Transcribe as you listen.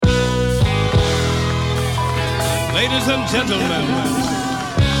Ladies and gentlemen,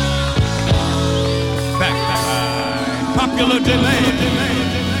 back by popular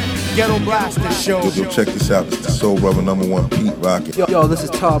demand. Ghetto Blaster Show. Yo, check this out. It's the Soul Brother #1, Pete Rocket. Yo, this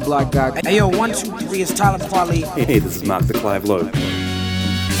is Tall Black Guy. Hey, yo, 1, 2, 3, it's Tyler Quali. Hey, this is Mark the Clive Lowe.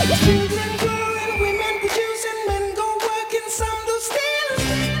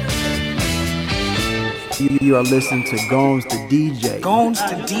 You are listening to Gones the DJ. Gones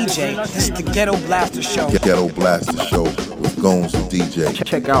the DJ. This is the Ghetto Blaster Show. Ghetto Blaster Show with Gones the DJ.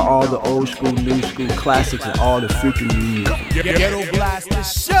 Check out all the old school, new school classics and all the freaking new music. Ghetto Blaster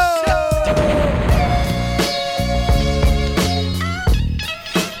Show.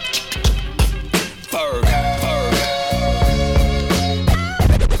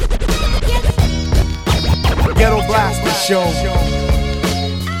 Ghetto Blaster Show.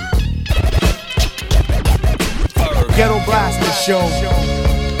 Ghetto Blaster Show.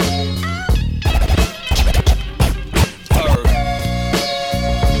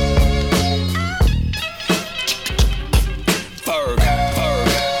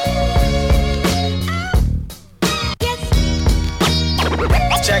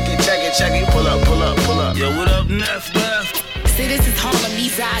 Check it, pull up. Yo, what up, Neff? See, this is Harlem,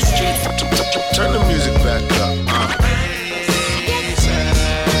 East Side Street. Turn the music back up.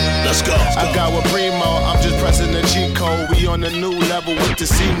 Let's go. I got with Primo, I'm just pressing the cheat code. We on a new level with the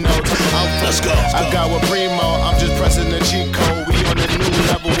C notes. Let's go. I got with Primo, I'm just pressing the cheat code. We on a new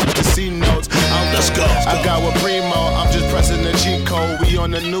level with the C notes. Let's go. I got with Primo, I'm just pressing the cheat code. We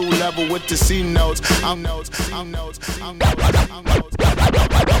on a new level with the C notes.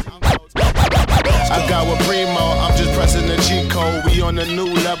 I got with Primo, I'm just pressing the cheat code. We on a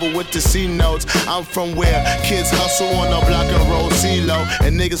new level with the C notes. I'm from where kids hustle on the block and roll CeeLo,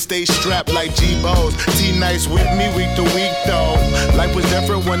 and niggas stay strapped like G-Bows. T-Nice with me week to week though. Life was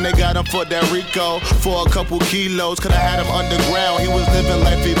different when they got him for that Rico. For a couple kilos, could I had him underground. He was living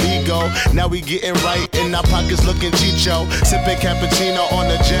life illegal. Now we getting right in our pockets looking chicho. Sipping cappuccino on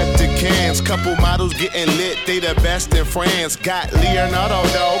the jet to cans. Couple models getting lit, they the best in France. Got Leonardo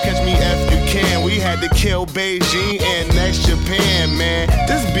though, catch me if you can. We had to kill Beijing and next Japan, man.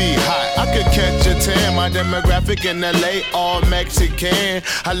 This be hot, I could catch a tan. My demographic in LA, all Mexican.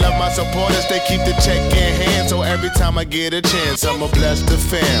 I love my supporters, they keep the check in hand. So every time I get a chance, I'ma bless the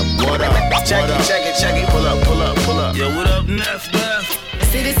fam. What up? Check it, pull up. Yo, what up, Neff?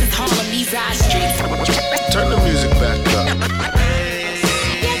 See, this is Harlem, East Side Street. Turn the music back up.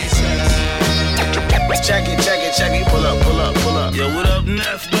 Check it, pull up. Yo, what up,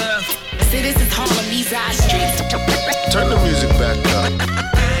 Neff? See, this is Harlem, East Side Street. Turn the music back up.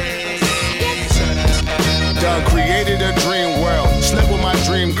 Done created a dream world. Slept with my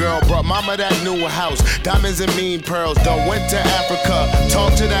dream girl. Brought mama that new house. Diamonds and mean pearls. Done went to Africa.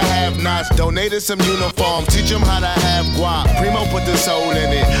 Talked to the have-nots. Donated some uniforms. Teach them how to have guap. Primo put the soul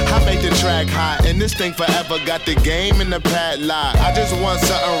in it. I make the track hot. And this thing forever got the game in the padlock. I just want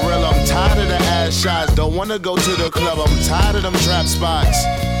something real. I'm tired of the ass shots. Don't wanna go to the club. I'm tired of them trap spots.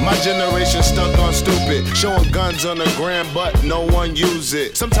 My generation stuck on stupid. Showing guns on the gram, but no one use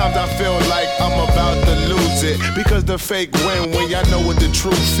it. Sometimes I feel like I'm about to lose it. Because the fake win when y'all know what the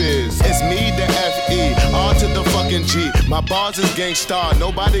truth is. It's me, the F.E., R to the fucking G. My bars is gangstar,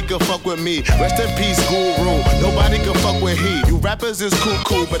 nobody can fuck with me. Rest in peace, Guru, nobody can fuck with he. You rappers is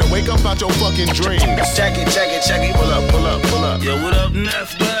cool, better wake up out your fucking dreams. Check it, pull up. Yo, what up,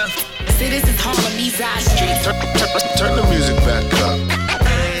 Neff? See, this is Harlem, East Side Street. Turn the music back up.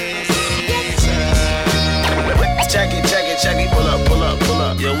 Check it, pull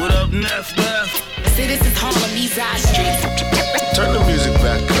up. Yo, what up, Neff? See, this is Harlem, East Side Street. Turn the music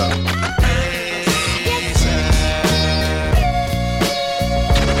back up.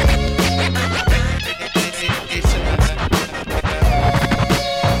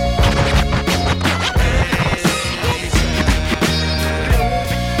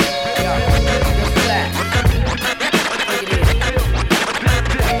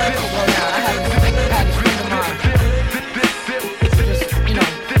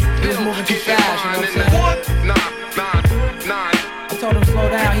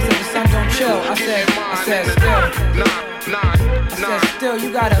 Still,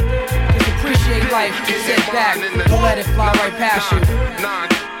 you gotta just appreciate life, sit back, don't let it fly right past you.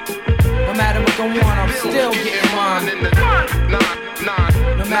 No matter what go on, I'm still getting mine.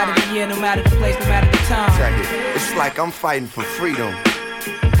 No matter the year, no matter the place, no matter the time. Check it. It's like I'm fighting for freedom.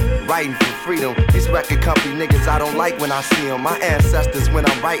 writing for freedom. These record company niggas I don't like when I see them. My ancestors when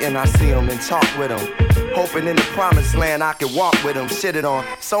I'm writing I see them and talk with them. Hoping in the promised land I can walk with them, shitted on.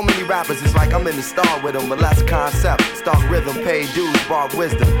 So many rappers, it's like I'm in the star with them. But less concept, stark rhythm, paid dues, bought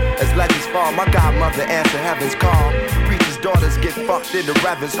wisdom. As legends fall, my godmother answer heaven's call. Preachers' daughters get fucked in the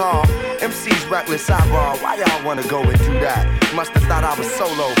Reverend's hall. MC's reckless eyeball, why y'all wanna go and do that? Must've thought I was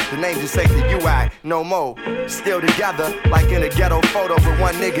solo, the name just ain't the U-Act, no more. Still together, like in a ghetto photo with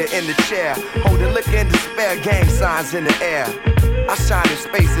one nigga in the chair. Holding liquor in despair, gang signs in the air. I shine in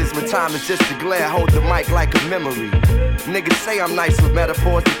spaces when time is just a glare. Hold the mic like a memory. Niggas say I'm nice with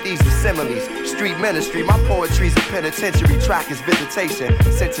metaphors, but these are similes. Street ministry, my poetry's a penitentiary. Track is visitation.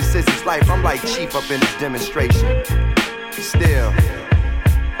 Synthesis is life, I'm like chief up in this demonstration. Still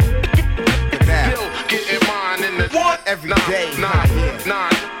getting mine in the what? Every day. Nah.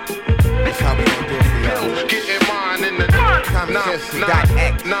 That's how we gon' do it for y'all. Getting mine in the Common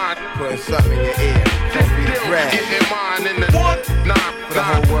putting something in your ear. Don't be the bread. Getting mine in the what? For the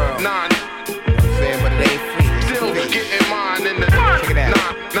whole world. You know what I'm saying? But it ain't free. Still getting mine in the check it out.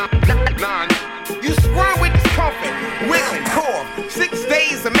 You squirm with discomfort, wiggling core. 6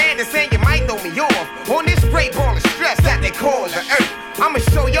 days of madness saying you might throw me off. On this straight ball of stress that they call the earth. I'ma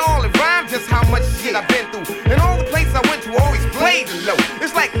show y'all in rhyme just how much shit I've been through. And all the places I went to always played the low.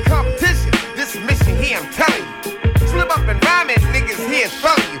 It's like a competition. This mission here, I'm telling you. Slip up and rhyme and niggas here is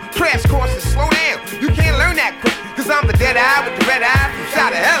following you. Crash courses, slow down. You can't learn that quick. Cause I'm the dead eye with the red eye from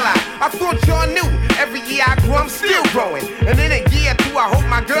shot the hell out. I thought y'all knew. Every year I grew, I'm still growing. And in a year or two, I hope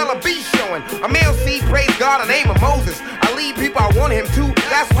my girl will be showing. I'm LC, praise God, the name of Moses. I lead people I want him to.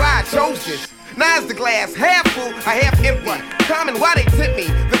 That's why I chose this. Now is the glass half full, or half empty. Common, why they tip me?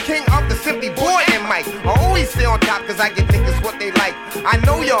 The king of the simply boy and Mike. I always stay on top cause I get niggas what they like. I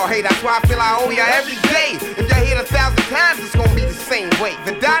know y'all hate, that's why I feel I owe y'all every day. If y'all hate 1,000 times, it's gonna be the same way.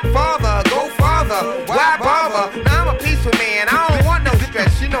 The dot father, go farther, why bother? Now I'm a peaceful man, I don't want no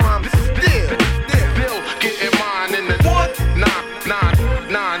stress. You know I'm still getting mine in the what? Nah.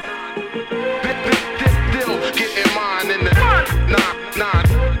 Still getting mine in the nah.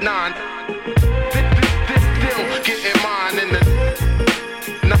 Getting mine in the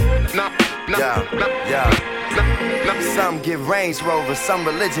Some get Range Rover, some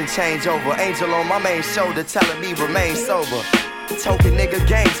religion change over. Angel on my main shoulder telling me remain sober. Token nigga,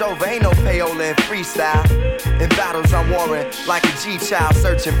 game's over, ain't no payola in freestyle. In battles I'm warring like a G-child,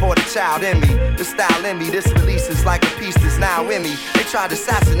 searching for the child in me. The style in me, this release is like a piece that's now in me. They tried to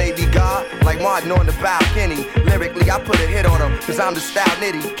assassinate me, God, like Martin on the balcony. Lyrically, I put a hit on them, cause I'm the style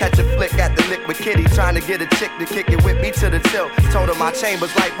nitty. Catch a flick at the liquid kitty, trying to get a chick to kick it with me to the tilt. Told her my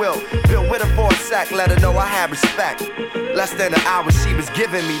chambers like Will. Bill with her for a sec, let her know I had respect. Less than an hour, she was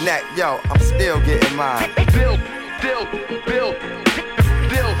giving me neck. Yo, I'm still getting mine. Still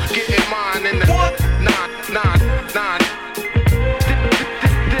getting mine in the what? Nah. Still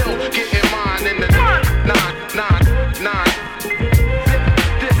getting mine in the nah. Still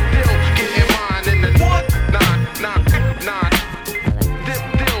getting mine in the what? Nah.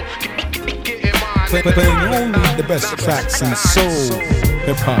 Still getting mine. Playing only the best tracks in soul,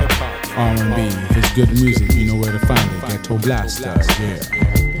 hip hop, R&B. If it's good music, you know where to find it. Ghetto Blasters, yeah.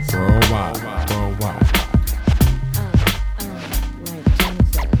 Worldwide.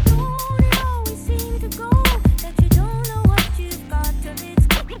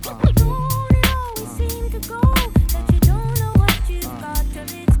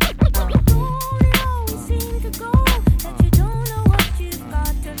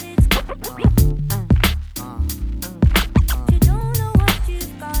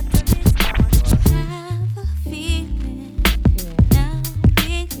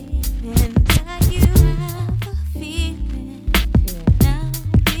 You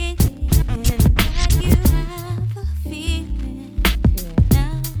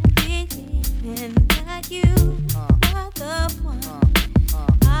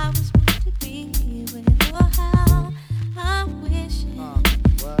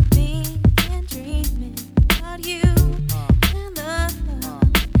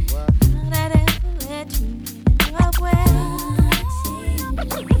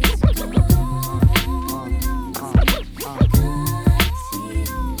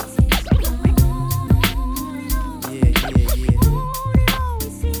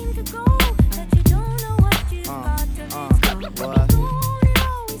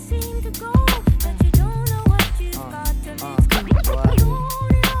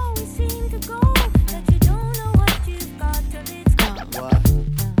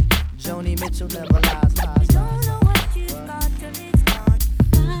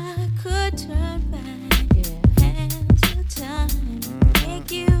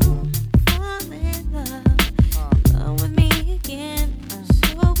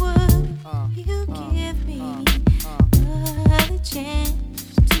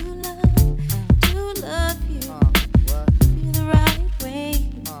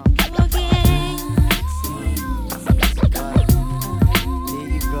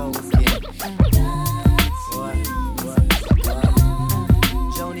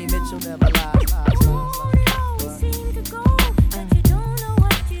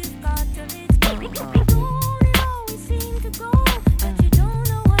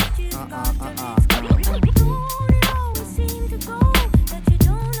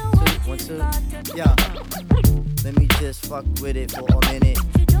with it for a minute.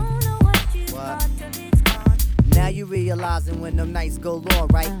 What? Now you realizing when them nights go long,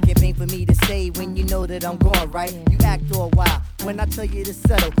 right? Can't wait for me to say when you know that I'm gone, right? You act all wild when I tell you to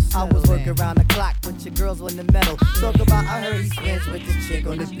settle. I was working around the clock, but your girls on the metal. Talk about I heard he's friends with this chick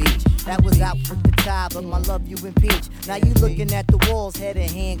on the beach. That was out with the tie, but my love you impeach. Now you looking at the walls, head in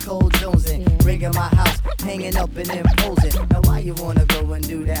hand, cold jonesing. Bringing my house, hanging up and imposing. Now why you wanna go and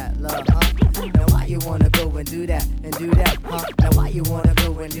do that, love, huh? Now why you wanna go and do that, huh? Now why you wanna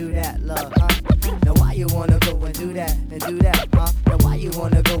go and do that, love, huh? Now why you wanna go and do that, huh? Now why you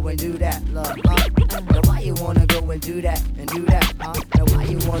wanna go and do that, love, huh? Now why you wanna go and do that, huh? Now why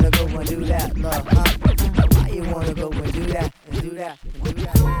you wanna go and do that, love, huh? Now why you wanna go and do that, and do that, and do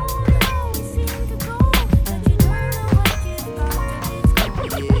that?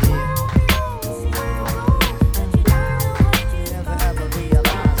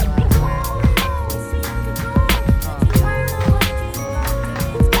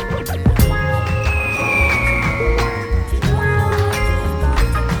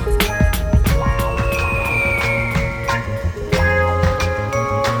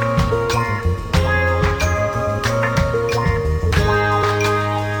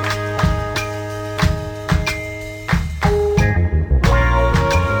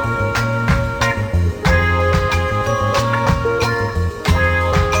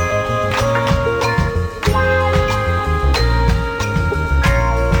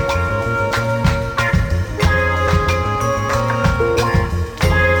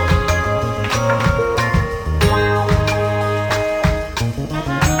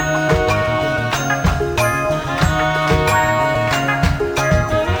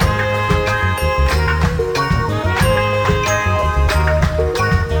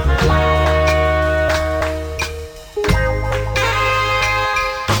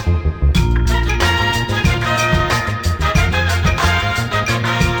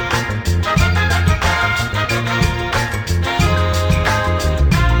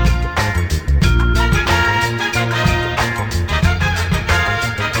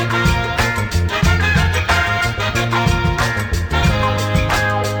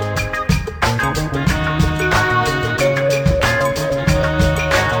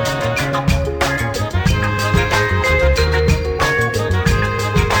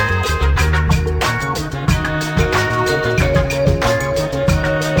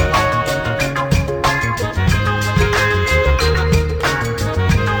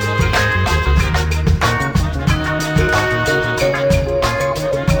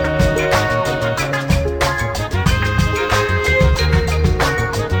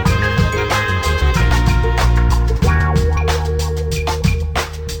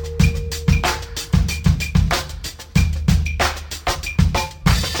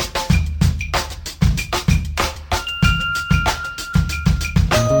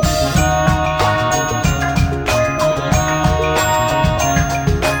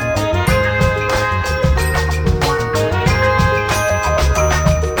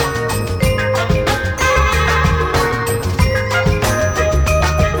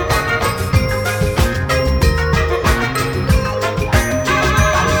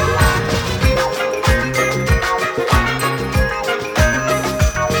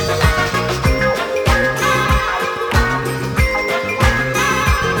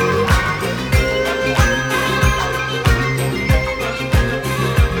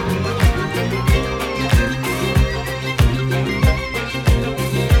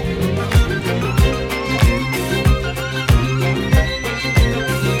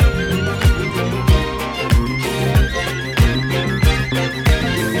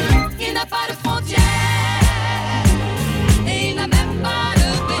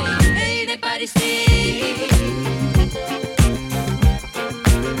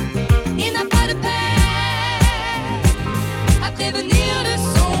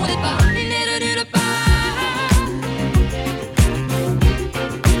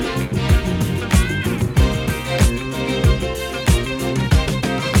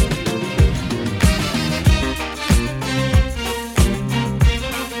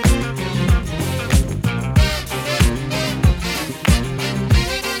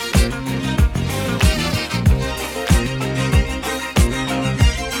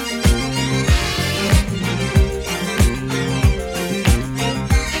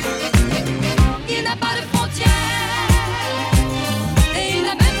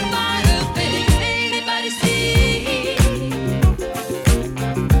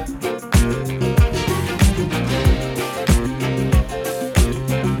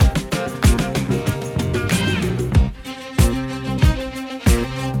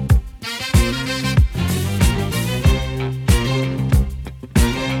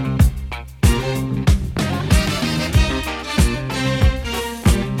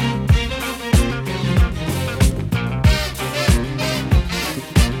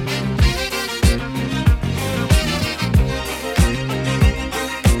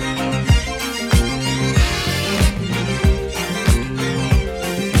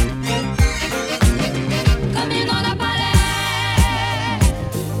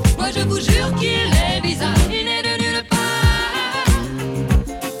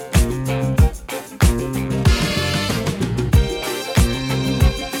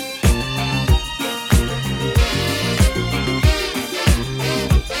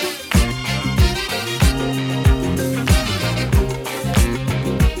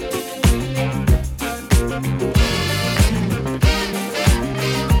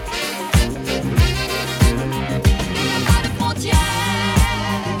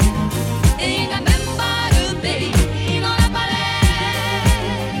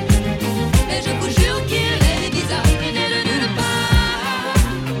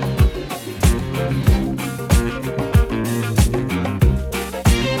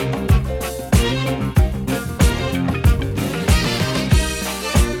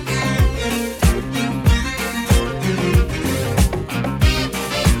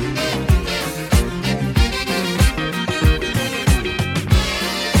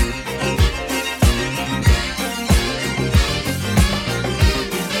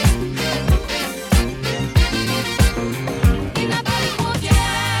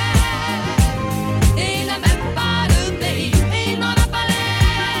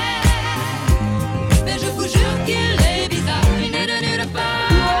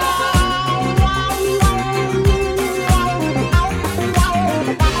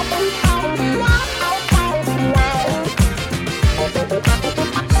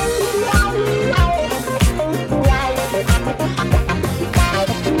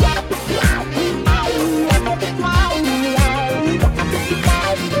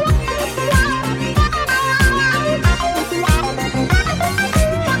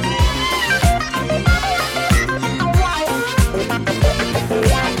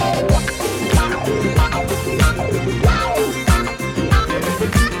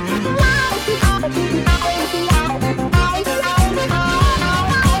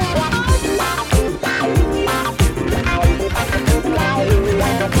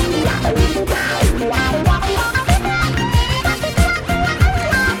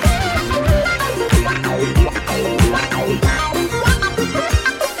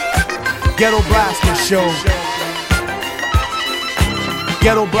 Ghetto Blaster Show.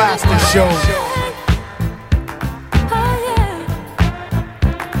 Ghetto Blaster Show.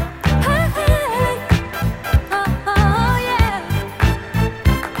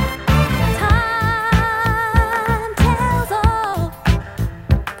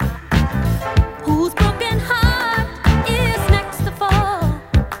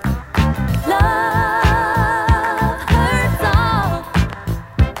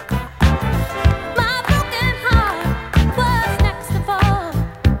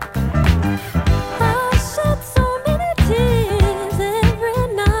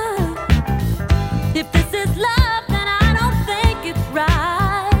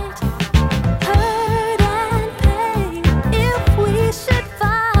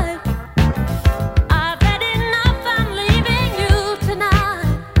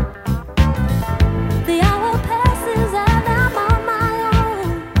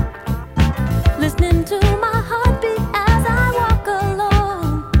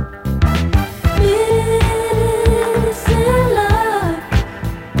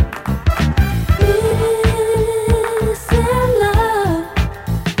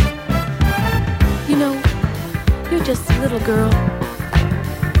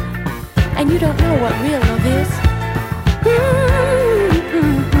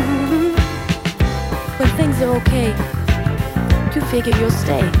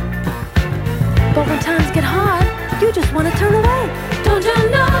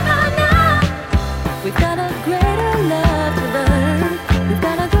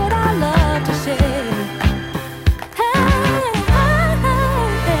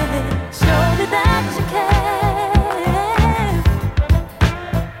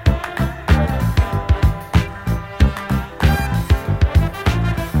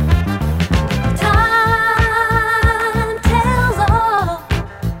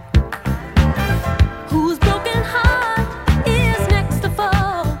 Whose broken heart is next to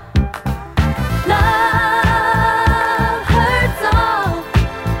fall?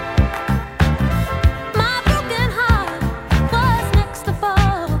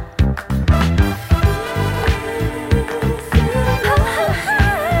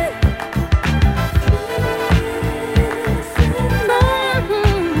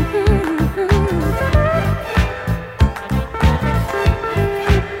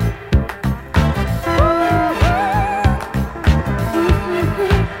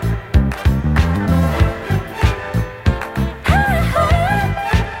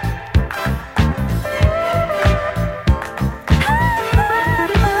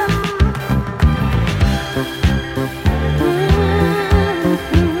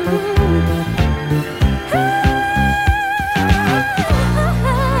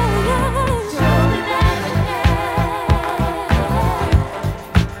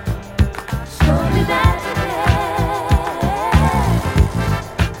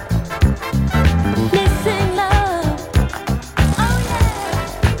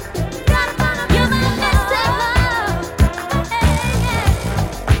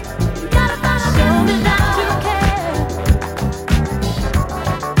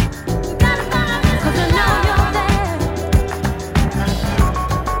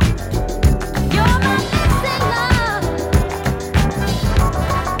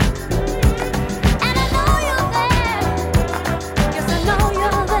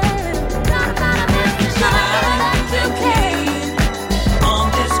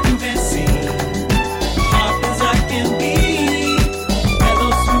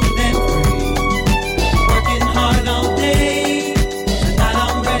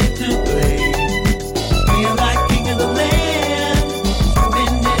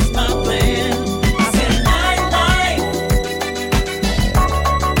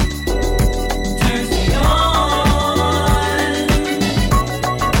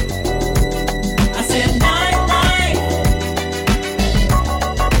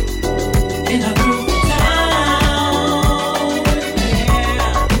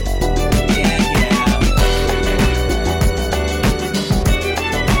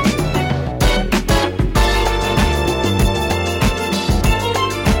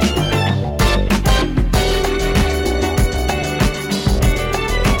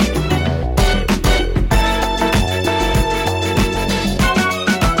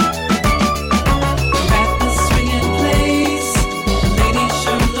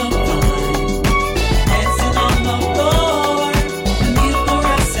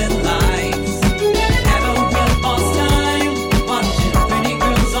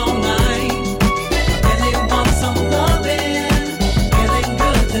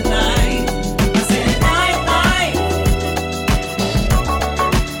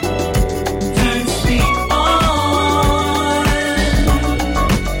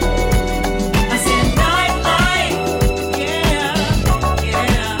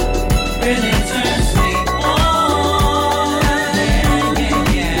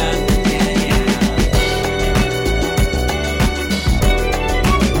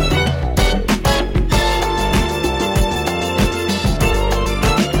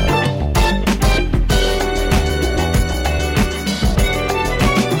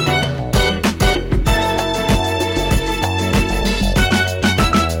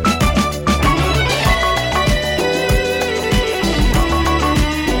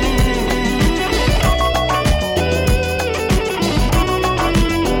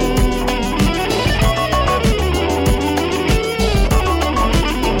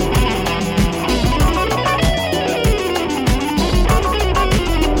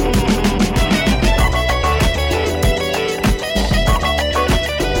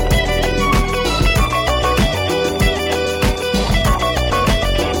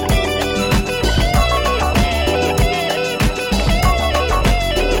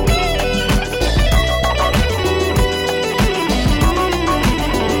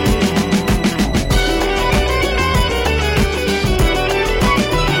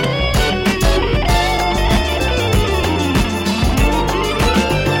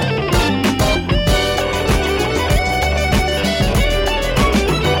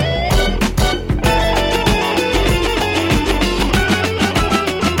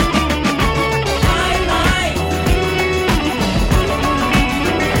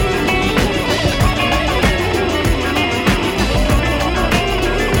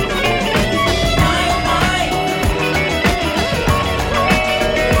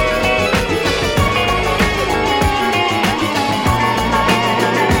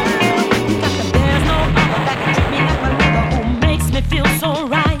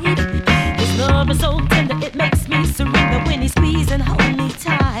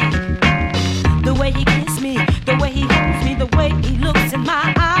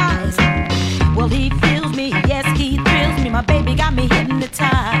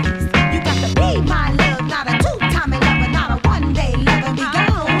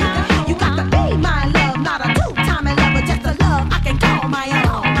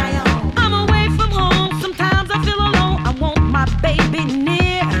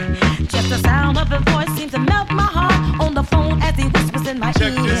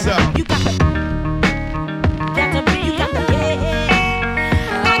 Yes, sir. You got to be, you got to be.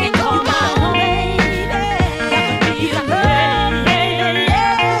 I can call my own baby. You got to be,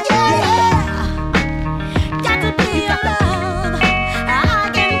 got to be your love. I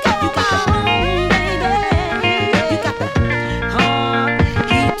can call my own baby. You got to,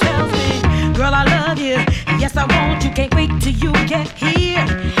 he tells me, girl, I love you. Yes, I want you. Can't wait till you get here,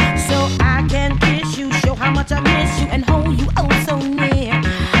 so I can kiss you, show how much I miss you, and hold you oh so near.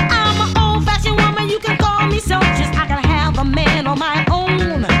 I'm an old-fashioned woman, you can call me so. Just I gotta have a man on my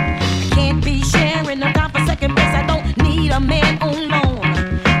own. I can't be sharing no time for second base. I don't need a man on loan.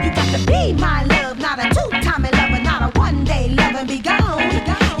 You got to be my love, not a two-time lover, not a one-day love and be gone.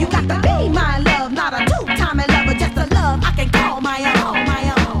 You got to be my love, not a two-time lover, just a love I can call my own.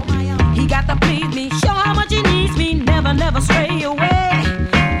 He got to please me, show how much he needs me, never stray away.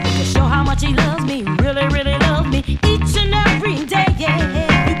 To show how much he loves me, really, really loves me, each and every day. Yeah,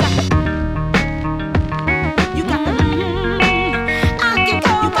 you got to, I can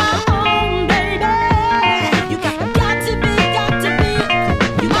call my own baby. You got to be,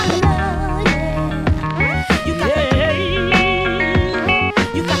 you got to love, yeah. You got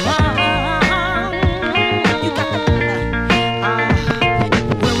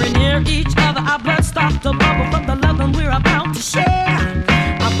when we're near each other, our blood starts to bubble from the loving we're about to share.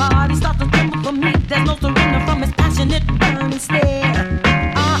 Our bodies start to tremble for me. There's no surrender from his passionate burning stare.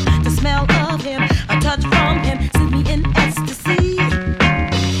 The smell of him, a touch from him, sends me in ecstasy.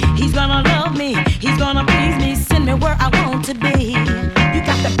 He's gonna love me, he's gonna please me, send me where I want to be. You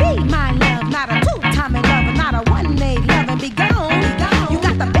got to be my love, not a two-time lover, not a one-day love and be gone. You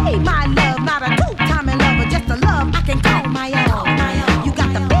got to be my love, not a two-time lover, just a love I can call my own. You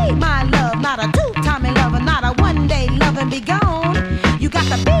got to be my love, not a two-time lover, not a one-day love and be gone. You got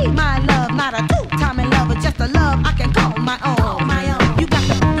to be my love, not a two-time lover, just a love I can call my own. You got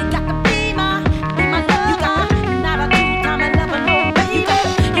to be my love. You got to, not a two-time lover, no baby. You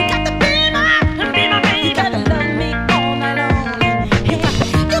got to be my baby. You got to love me all night long. You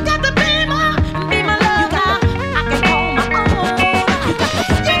got to be my love. I can call my own. You got to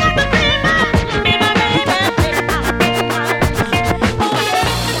be my baby. Oh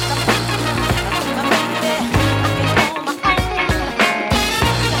yeah.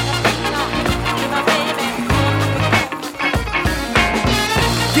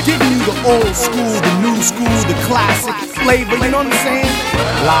 Giving you the old school, the new school, the classic flavor, you know what I'm saying?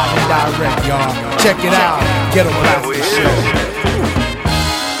 Live and direct, y'all. Check it out. Ghetto Blaster Show.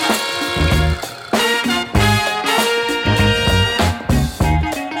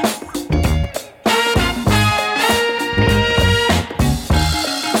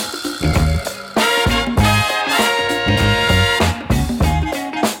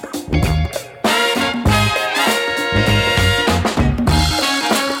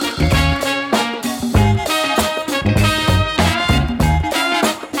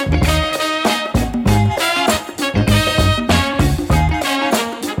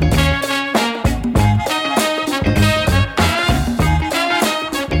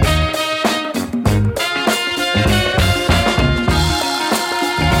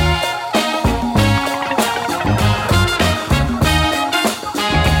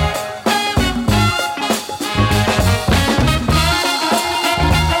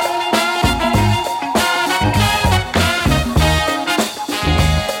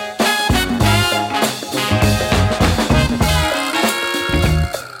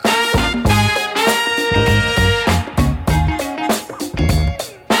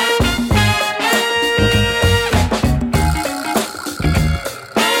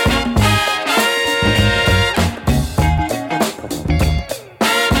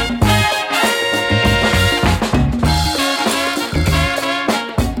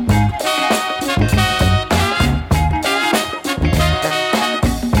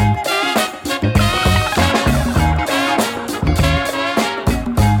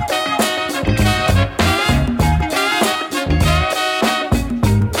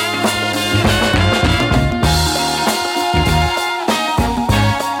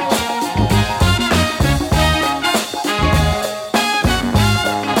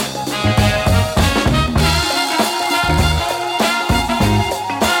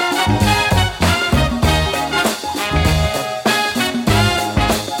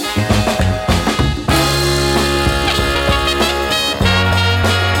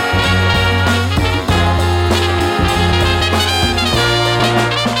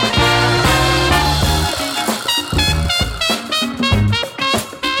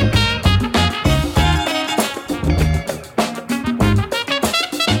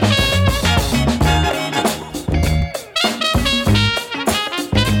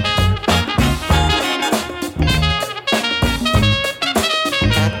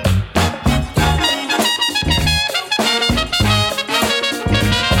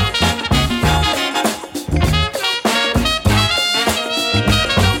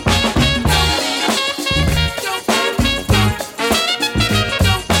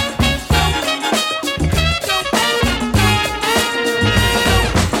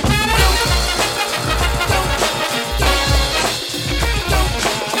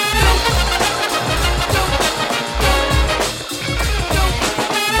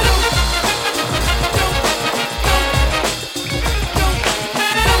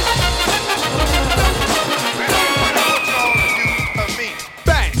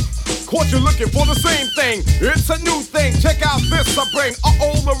 you're looking for the same thing. It's a new thing. Check out this I bring.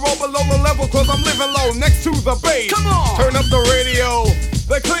 The roll below the level, cause I'm living low next to the base. Come on! Turn up the radio.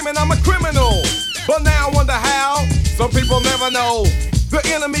 They're claiming I'm a criminal. But now I wonder how. Some people never know. The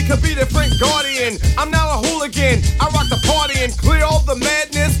enemy could be their friend guardian. I'm not a hooligan. I rock the party and clear all the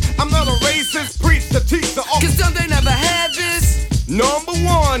madness. I'm not a racist. Preach to teach the Cause some they never had this. Number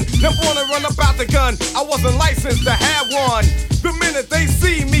one, never wanna run about the gun. I wasn't licensed to have one. The minute they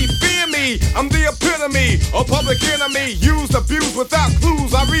see me, fear me. I'm the epitome, a public enemy. Used, abused without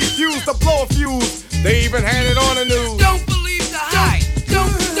clues. I refuse to blow a fuse. They even had it on the news. Don't believe the hype.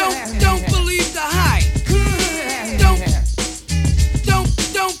 Don't believe the hype.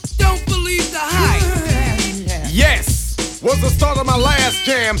 Don't believe the hype. Yes, was the start of my last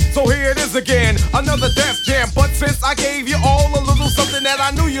jam. So here it is again, another Def Jam. But since I gave you all a little something that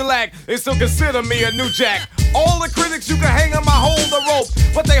I knew you lacked, they still consider me a new jack. All the critics you can hang on my hold the rope,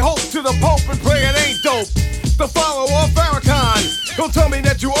 but they hope to the Pope and pray it ain't dope. The follower of Farrakhan, don't tell me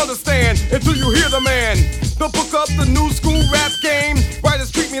that you understand until you hear the man. The book up the new school rap game. Writers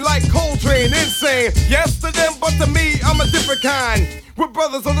treat me like Coltrane, insane. Yes to them, but to me, I'm a different kind. We're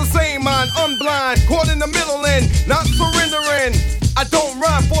brothers on the same mind, unblind, caught in the middle and not surrendering. I don't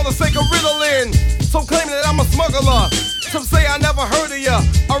rhyme for the sake of riddling. Some claim that I'm a smuggler. Some say I never heard of ya.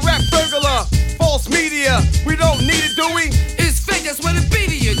 A rap burglar, false media. We don't need it, do we? It's fake, that's what it be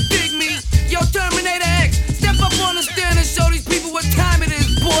to you, dig me? Yo, Terminator X, step up on the stand and show these people what time it is,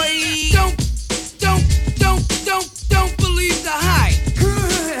 boy. Don't believe the hype.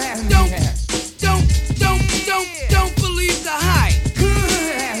 Don't believe the hype.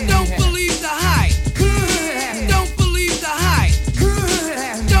 Don't believe the hype. Don't believe the hype.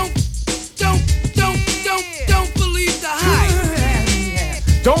 Don't believe the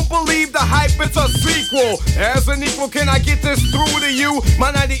hype. Don't believe the hype, it's a sequel. As an equal, can I get this through to you? My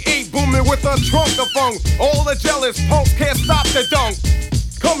 98 booming with a trunk of funk. All the jealous punks can't stop the dunk.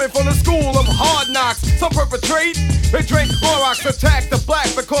 Coming from the school of hard knocks, some perpetrate. They drink Clorox, attack the black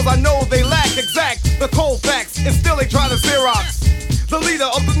because I know they lack exact the cold facts, and still they try to Xerox. The leader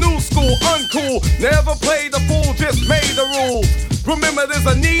of the new school, uncool, never played the fool, just made the rules. Remember, there's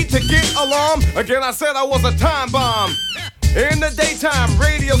a need to get alarm. Again, I said I was a time bomb. In the daytime,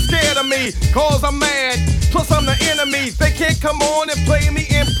 radio scared of me, cause I'm mad. Plus I'm the enemy, they can't come on and play me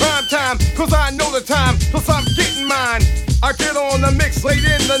in prime time, cause I know the time, plus I'm getting mine. I get on the mix late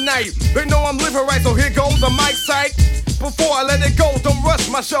in the night. They know I'm living right, so here goes the mic sight. Before I let it go, don't rush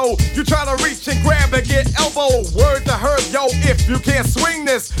my show. You try to reach and grab and get elbow. Word to herb, yo, if you can't swing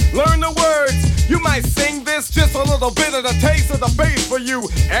this, learn the words. You might sing this, just a little bit of the taste of the bass for you.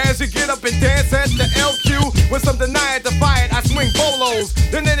 As you get up and dance at the LQ, with some deny it, defy it, I swing bolos.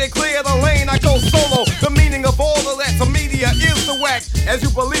 Then they clear the lane, I go solo. The meaning of all of that, the media is the whack. As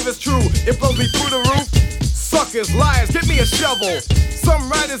you believe it's true, it blows me through the roof. Suckers, liars, give me a shovel. Some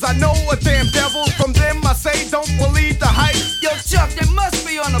writers I know are damn devils. From them I say don't believe the hype. Yo, Chuck, they must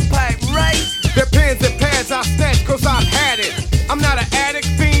be on the pipe, right? Their pens and pads I snatch cause I've had it. I'm not an addict,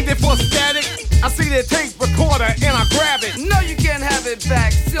 fiending for static. I see their tape recorder and I grab it. No, you can't have it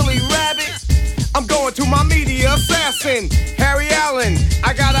back, silly rabbit. I'm going to my media assassin, Harry Allen.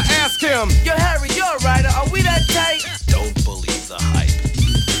 I gotta ask him. Yo, Harry, you're a writer. Are we that tight? Don't believe the hype.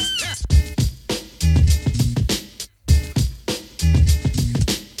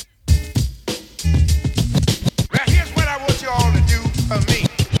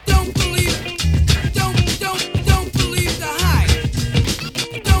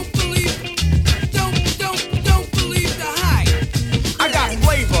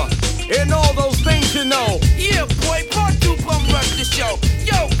 Yeah, boy, part 2 bum rush the show.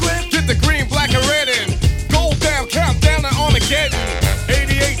 Yo, Grim, get the green, black, and red in. Gold down, countdown to Armageddon.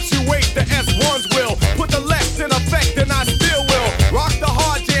 8828, the S1s will put the left in effect, and I still will. Rock the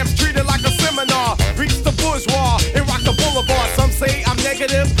hard jams, treat it like a seminar. Reach the bourgeois and rock the boulevard. Some say I'm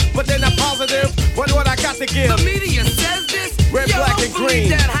negative, but then I'm positive. What I got to give? The media says this. Red, yo, black, and green.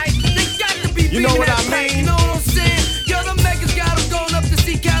 That hype. They got to be you know what I mean? Pipe, you know what I'm saying? Yo, the Megas got them going up to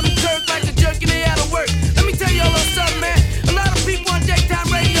see Captain Kirk like the jerk and they out of work. Let me tell you a little something, man. A lot of people on daytime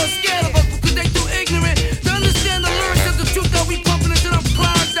radio scared of us because they too ignorant to understand the lyrics of the truth that we pumping into them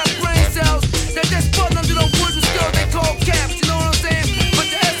clouds, that brain cells. They're spotting under them wooden skulls they call caps, you know what I'm saying? But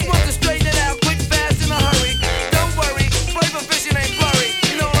the S wants to straighten it out quick, fast, in a hurry. Don't worry, flavor vision ain't blurry,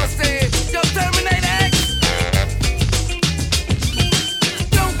 you know what I'm saying? Yo, Terminator X.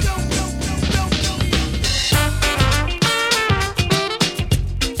 Don't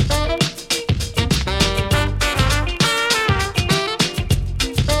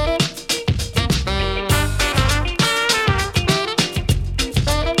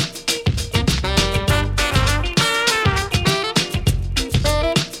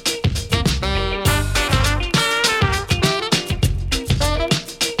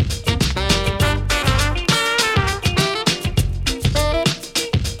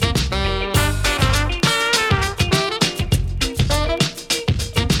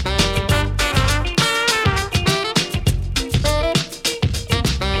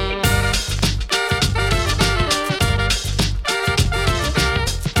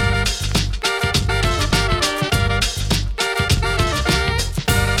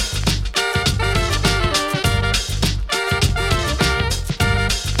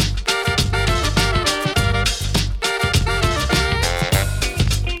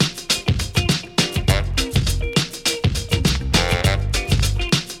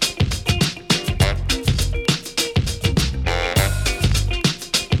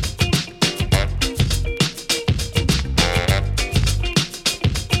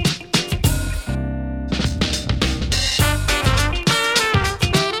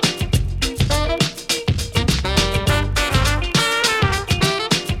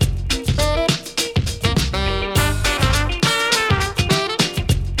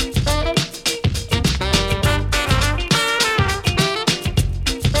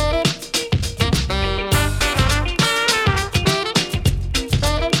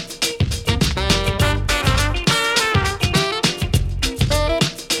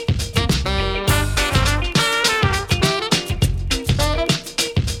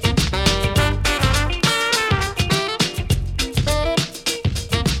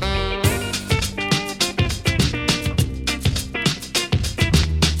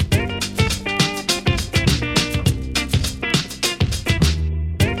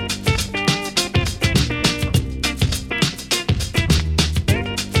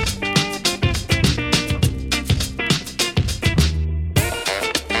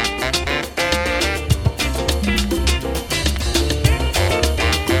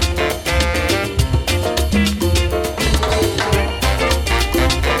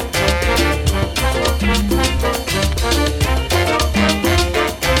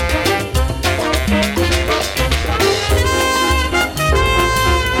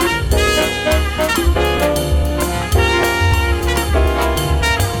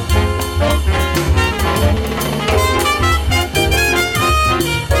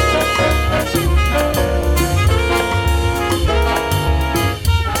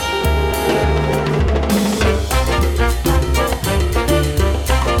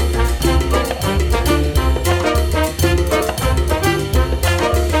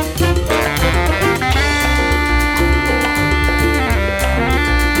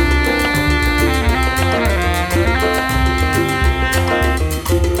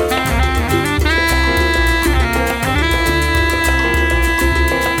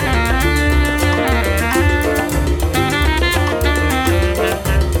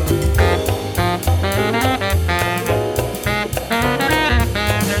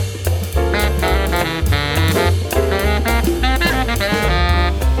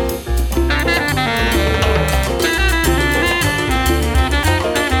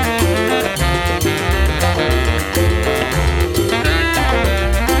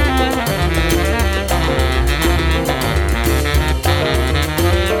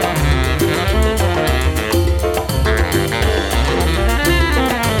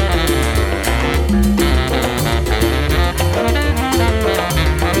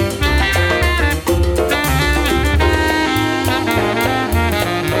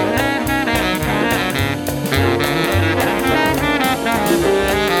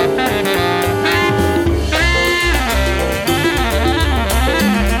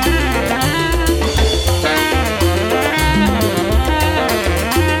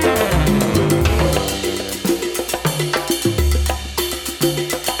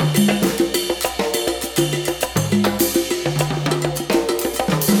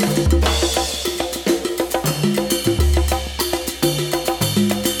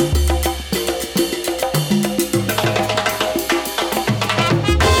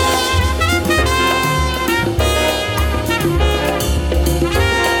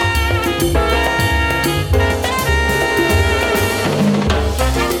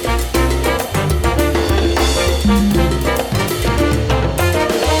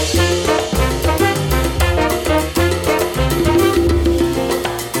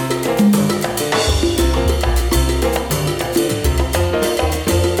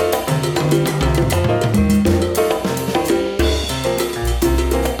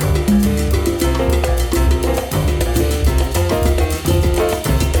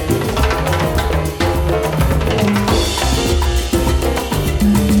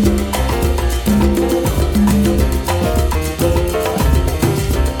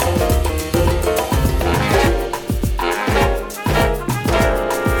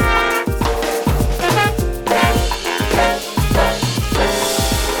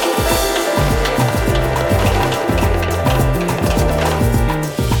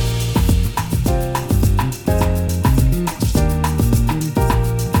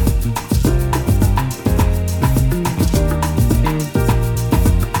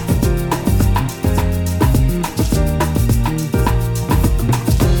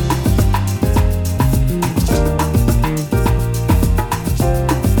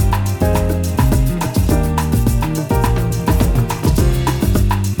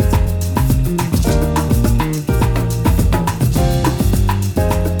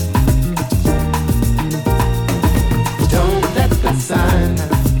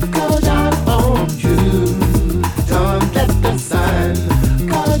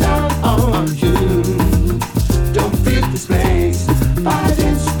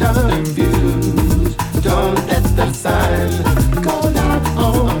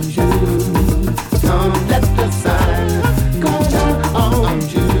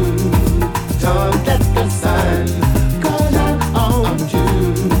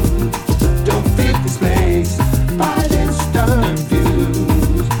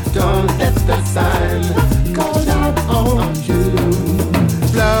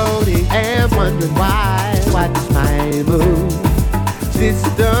wondering why does my mood?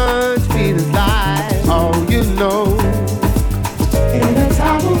 Distance feels like all you know. In a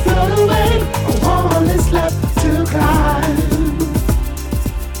time will float away, a wall is left to climb.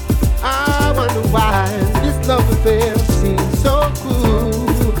 I wonder why this love affair seems so cruel.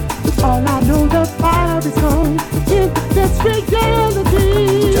 All I know, the fire is home in this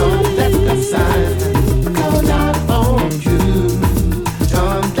reality. Don't let the sun go down on you.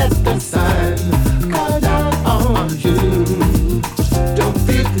 Don't let the sun go down on you. Don't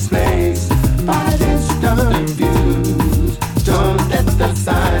feel displaced by distant views. Don't let the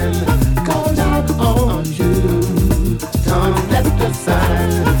sun go down on you. Don't let the sun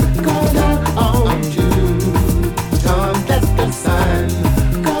go down on you. Don't let the sun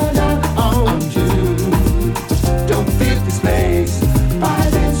go down on you. Don't feel displaced by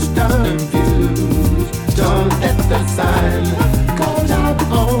distant views. Don't let the sun go down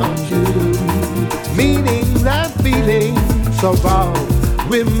on you. Meaning that feeling so wrong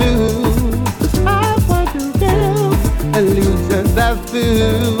remove. I wonder if illusions that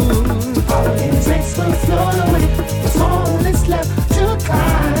fool. All it takes will float away. It's all is left to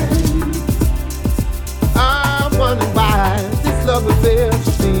climb. I wonder why this love affair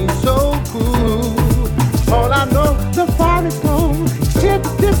seems so cruel. All I know, the fire is gone.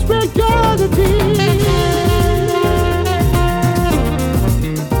 It's this reality.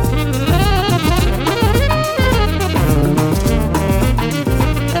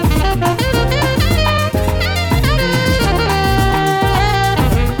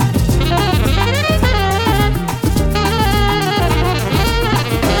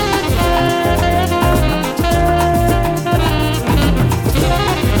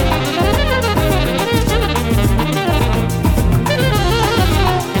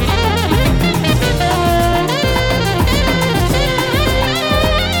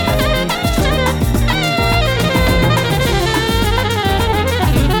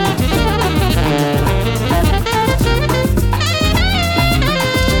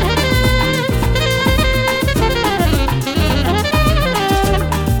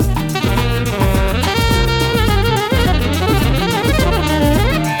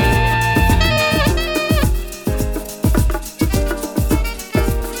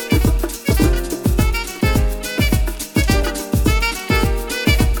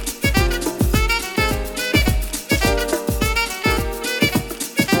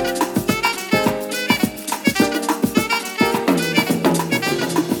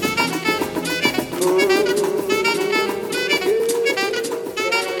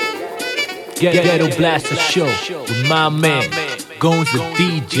 Ghetto Blaster Show with my man, Gones the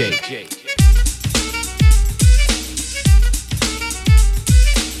DJ.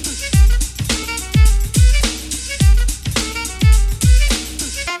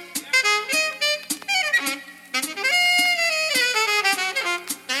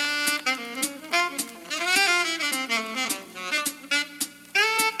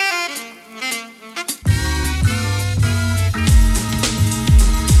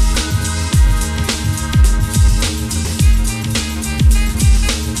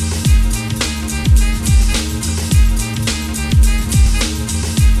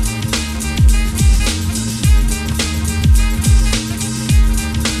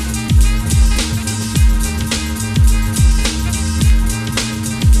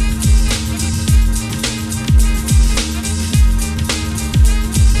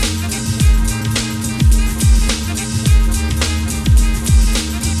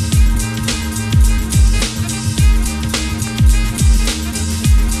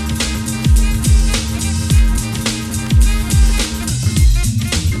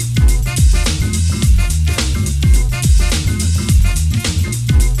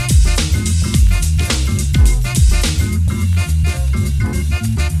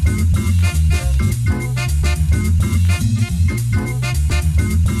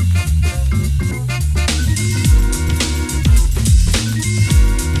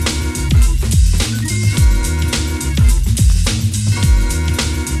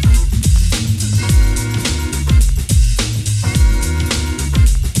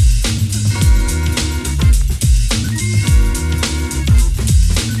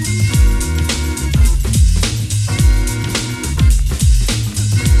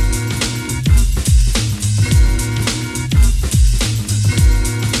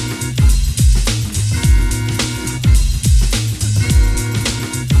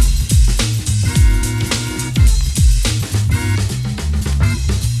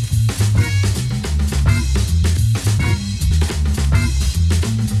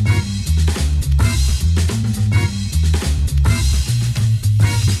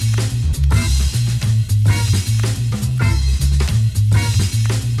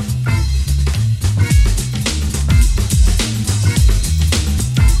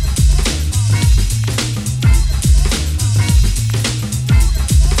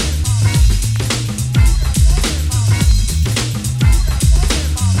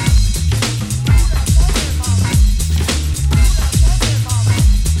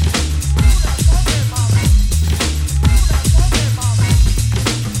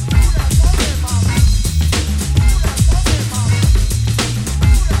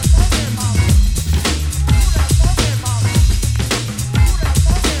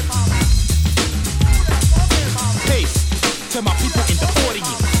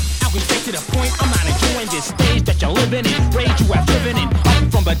 this stage that you're living in, rage you have driven in.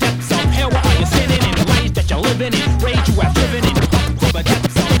 Up from the depths of hell, where are you sitting in? Rage that you're living in, rage you have driven in. Up from the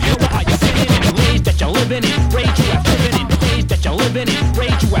depths of hell, where are you sitting in? Rage that you're living in, rage you have driven in. Rage that you're living in,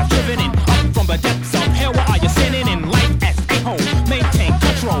 rage you have driven in. Up from the depths of hell, where are you sitting in? Life as a whole, maintain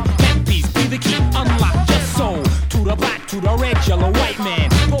control. Let peace be the key, unlock your soul. To the black, to the red, yellow, white man.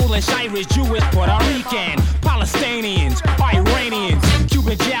 Polish, Irish, Jewish, Puerto Rican, Palestinians, Iranians,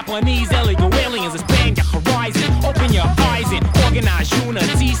 Cuban, Japanese, illegal aliens. Expand your horizon, open your eyes and organize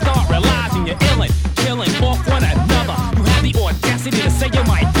unity. Start realizing you're illin', killing off one another. You have the audacity to say you're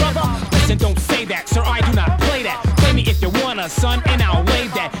my brother? Listen, don't say that, sir, I do not play that. Play me if you want a son, and I'll lay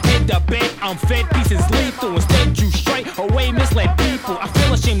that. Hit the bed, I'm fed, pieces lethal. Instead, you straight away misled people. I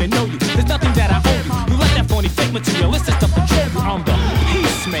feel ashamed to know you, there's nothing that I owe you. You let that phony fake materialistic stuff control you. I'm the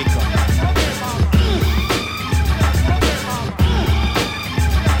peacemaker.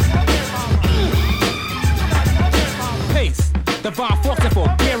 Divine force and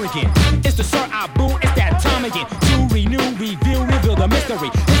Bulgarian. It's the Sir Abu, it's that time again. To renew, review, reveal the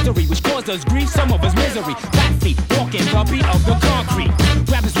mystery. History which caused us grief, some of us misery. Flat feet, walking the beat of the concrete.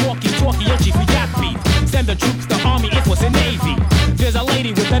 Grab his walkie-talkie, your chief, we got beef. Send the troops, the army, Air Force, and Navy. There's a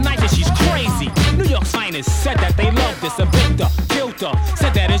lady with a knife and she's crazy. New York finest said that they love this. A victor, killed her,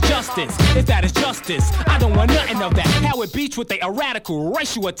 said that is justice. If that is justice, I don't want nothing of that. Howard Beach with a radical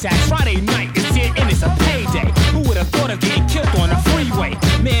racial attack. Friday night is here and it's a payday. Who would have thought of getting killed on a freeway?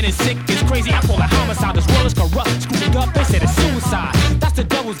 Man is sick, it's crazy, I call it homicide. This world is corrupt, screwed up, they said it's suicide. That's the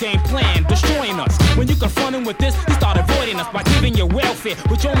devil's game plan, destroying us. When you confront him with this, he started avoiding us by giving you welfare,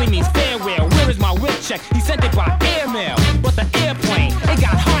 which only means farewell. Where is my whip check? He sent it by airmail, but the airplane, it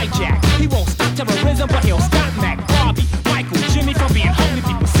got hijacked. He won't stop terrorism, but he'll stop Mac, Bobby, Michael, Jimmy from being holy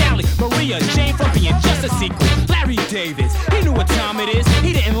people, Sally, Maria, Jane from being just a sequel, Larry Davis, he knew what time it is.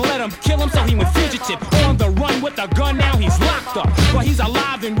 He didn't let him kill him, so he went fugitive. On the run with a gun, now he's locked up. But he's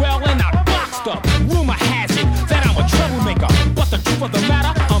alive and well and not boxed up. Rumor has it that I'm a troublemaker, but the truth of the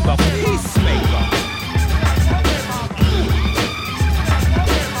matter, I'm the peacemaker.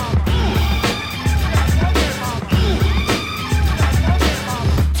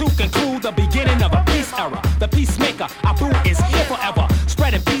 To conclude the beginning of a peace era, the peacemaker, Abu is here forever,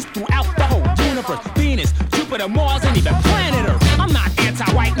 spreading peace throughout the whole universe. Venus, Jupiter, Mars, and even planet Earth. I'm not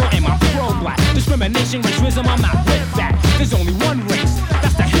anti-white, nor am I pro-black. Discrimination, racism, I'm not with that. There's only one race,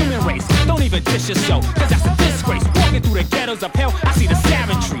 that's the human race. Don't even dish yourself, cause that's a disgrace. Walking through the ghettos of hell, I see the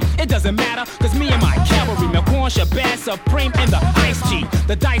savagery. It doesn't matter, cause me and my cavalry, Melkorn, Shabazz, Supreme, and the Ice G.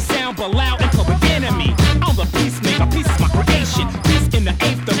 The dice sound but loud and public enemy. I'm the peacemaker, peace is my creation. Peace in the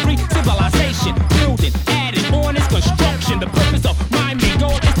 8th degree, civilization. Building, adding on its construction. The purpose of my main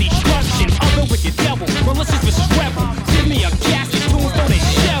goal is destruction of the wicked devil, malicious vicious rebel. Give me a casket, tombstone, and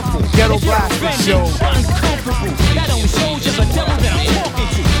shovel. Ghetto Blaster Show. Uncomfortable, that only shows you the devil that I'm talking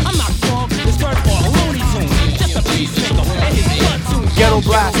to. I'm not wrong, this bird or a Looney Tune. Just a peacemaker and his blood tune. Ghetto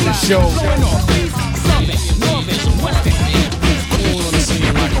Blaster Show. Going on peace, southern, northern, western, east. Cool on the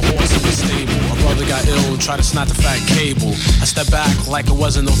scene like a horse in the stable. My brother got ill and tried to snap the fat cable. I stepped back like it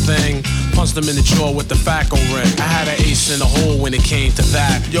wasn't no thing. Punched him in the jaw with the Faco ring. I had an ace in the hole when it came to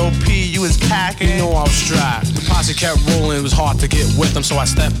that. Yo, P, you was packing. You know I was strapped. The posse kept rolling, it was hard to get with them, so I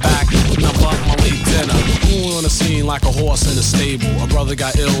stepped back and I bought my late dinner. Cool on the scene like a horse in the stable. A brother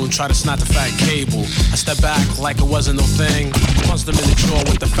got ill and tried to snap the fat cable. I stepped back like it wasn't no thing. Punched him in the jaw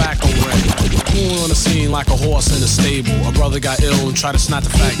with the Faco ring. Cool on the scene like a horse in the stable. A brother got ill and tried to snap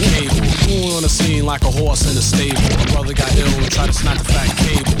the fat cable. Cool on the scene like a horse in the stable. A brother got ill and tried to snap the fat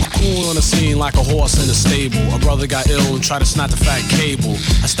cable. Cool on the scene like a horse in the stable. A brother got ill and tried to snap the fat cable.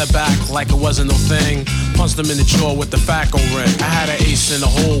 I stepped back like it wasn't no thing. Punched him in the jaw with the Faco ring. I had an ace in the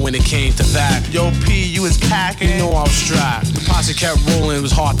hole when it came to that. Yo, P, you was packing. You know I was strapped. The posse kept rolling, it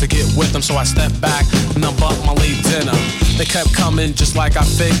was hard to get with them, so I stepped back and I bought my late dinner. They kept coming just like I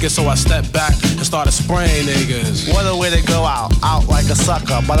figured, so I stepped back and started spraying niggas. What a way to go out like a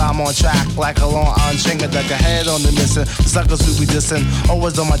sucker. But I'm on track like a long arm chinga duck. Ahead on the mission, the suckers who be dissing.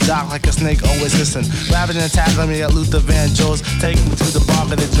 Always on my jock like a snake, always hissing. Grabbing and tackling me at Luther Vandross. Taking me to the bar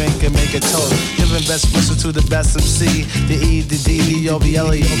and the drink and make it toast. Giving best wishes to the best MC. The E, the D, the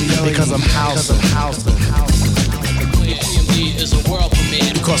O-V-L-E. Because I'm housing. PMD is a world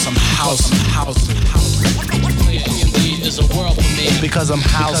premiere. Because I'm housing. PMD is a world premiere. Because I'm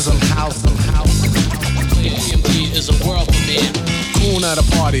housing. PMD is a world premiere. Coon at a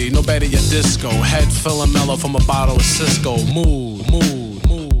party, no better your disco. Head feeling mellow from a bottle of Cisco. Move.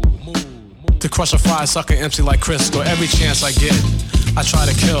 To crush a fly, sucker empty like Crisco. Every chance I get, I try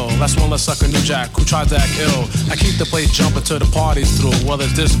to kill. That's one less sucker New Jack who tried to act ill. I keep the place jumping till the party's through, whether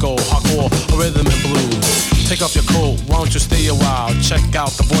it's disco, hardcore, or rhythm and blues. Take off your coat, why don't you stay a while? Check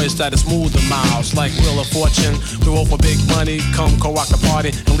out the voice that is smooth and miles, like Wheel of Fortune. We roll for big money, come co-rock the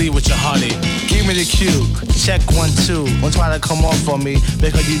party and leave with your honey. Give me the cue, check 1, 2. Don't try to come off on me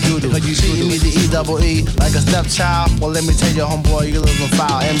because you do. Treating me the E-double-E like a stepchild. Well, let me tell you, homeboy, you live in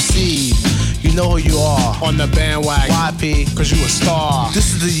foul. MC, you know who you are. On the bandwagon, YP, cause you a star.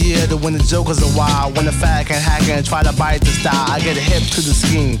 This is the year that when the jokers are wild, when the fag can hack and try to bite the style. I get hip to the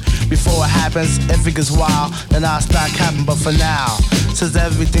scheme. Before it happens, if it gets wild, then I'll start capping. But for now, since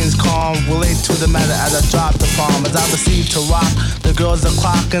everything's calm, relate to the matter as I drop the palm. As I proceed to rock, the girls are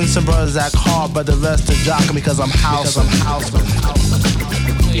clocking, some brothers act hard, but the rest are jocking because I'm house.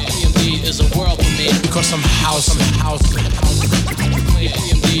 DMD is a world premiere. Because I'm house.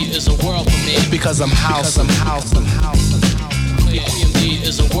 DMD is a world premiere. Because I'm house. DMD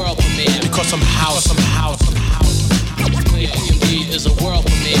is a world premiere. Because I'm house. DMD is a world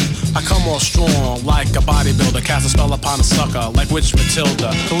premiere. I come off strong like a bodybuilder, cast a spell upon a sucker like Witch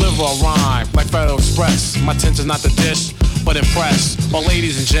Matilda. Deliver a rhyme like Federal Express. My intention's not to dish, but impress all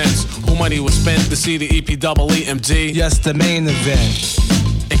ladies and gents who money was spent to see the EPEEMD. Yes, the main event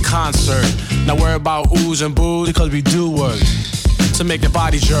in concert. Not worry about oohs and boos because we do work to make your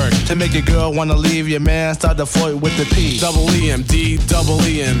body jerk, to make your girl wanna leave your man, start to flirt with the P. Double EMD, double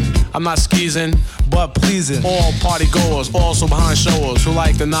EN. I'm not skeezing, but pleasing all party goers, also behind showers who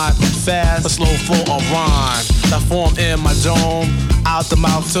like to not fast, a slow flow of rhyme that form in my dome, out the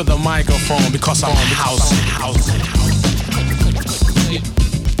mouth to the microphone. Because I'm house.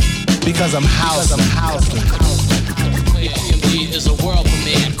 Because I'm house. DMD is a world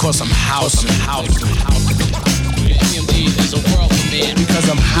premiere. Because I'm house. DMD is a world premiere. Because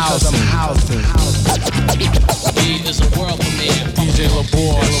I'm house. DMD is a world premiere. DJ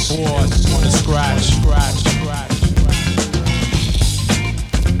LaBourge on the scratch.